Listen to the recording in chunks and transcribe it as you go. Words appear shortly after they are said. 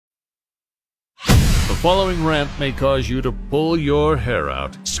The following rant may cause you to pull your hair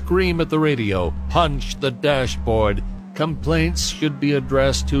out, scream at the radio, punch the dashboard. Complaints should be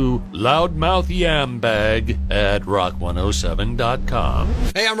addressed to Loudmouth Yambag at rock107.com.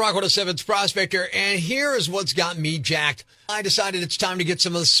 Hey, I'm Rock 107's Prospector, and here is what's got me jacked. I decided it's time to get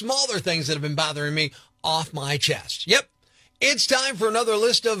some of the smaller things that have been bothering me off my chest. Yep, it's time for another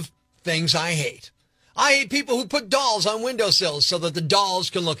list of things I hate. I hate people who put dolls on windowsills so that the dolls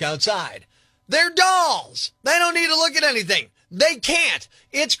can look outside. They're dolls. They don't need to look at anything. They can't.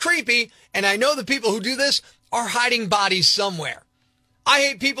 It's creepy, and I know the people who do this are hiding bodies somewhere. I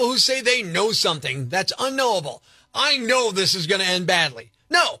hate people who say they know something that's unknowable. I know this is going to end badly.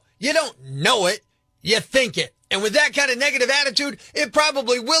 No, you don't know it. You think it. And with that kind of negative attitude, it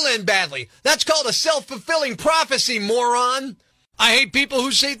probably will end badly. That's called a self-fulfilling prophecy, moron. I hate people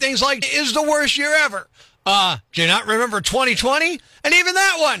who say things like, "Is the worst year ever." Do you not remember 2020? And even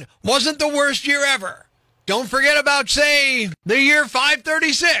that one wasn't the worst year ever. Don't forget about, say, the year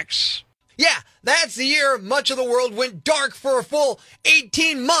 536. Yeah, that's the year much of the world went dark for a full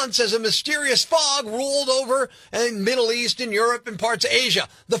 18 months as a mysterious fog rolled over in the Middle East and Europe and parts of Asia.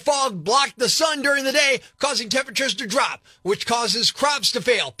 The fog blocked the sun during the day, causing temperatures to drop, which causes crops to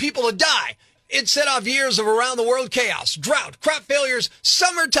fail, people to die. It set off years of around-the-world chaos, drought, crop failures,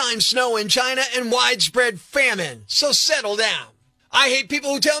 summertime snow in China, and widespread famine. So settle down. I hate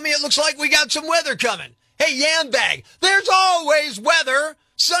people who tell me it looks like we got some weather coming. Hey, Yambag, there's always weather.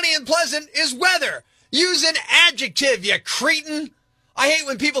 Sunny and pleasant is weather. Use an adjective, you cretin. I hate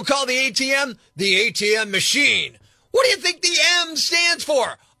when people call the ATM machine. What do you think the M stands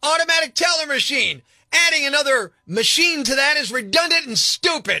for? Automatic teller machine. Adding another machine to that is redundant and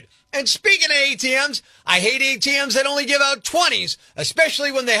stupid. And speaking of ATMs, I hate ATMs that only give out 20s,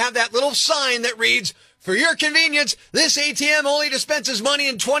 especially when they have that little sign that reads, "For your convenience, this ATM only dispenses money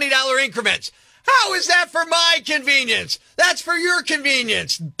in $20 increments." How is that for my convenience? That's for your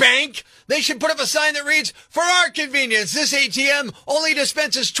convenience, bank. They should put up a sign that reads, "For our convenience, this ATM only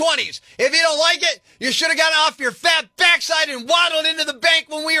dispenses 20s. If you don't like it, you should have gotten off your fat backside and waddled into the bank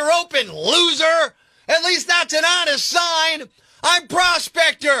when we were open, loser. At least that's an honest sign. I'm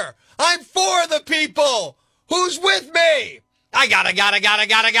Prospector. I'm for the people. Who's with me? I gotta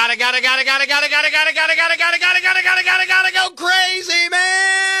go crazy,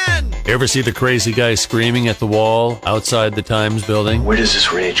 man! Ever see the crazy guy screaming at the wall outside the Times building? Where does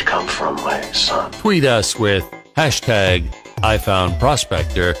this rage come from, my son? Tweet us with hashtag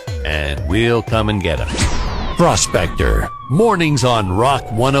 #IFoundProspector and we'll come and get him. Prospector, mornings on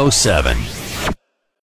Rock 107.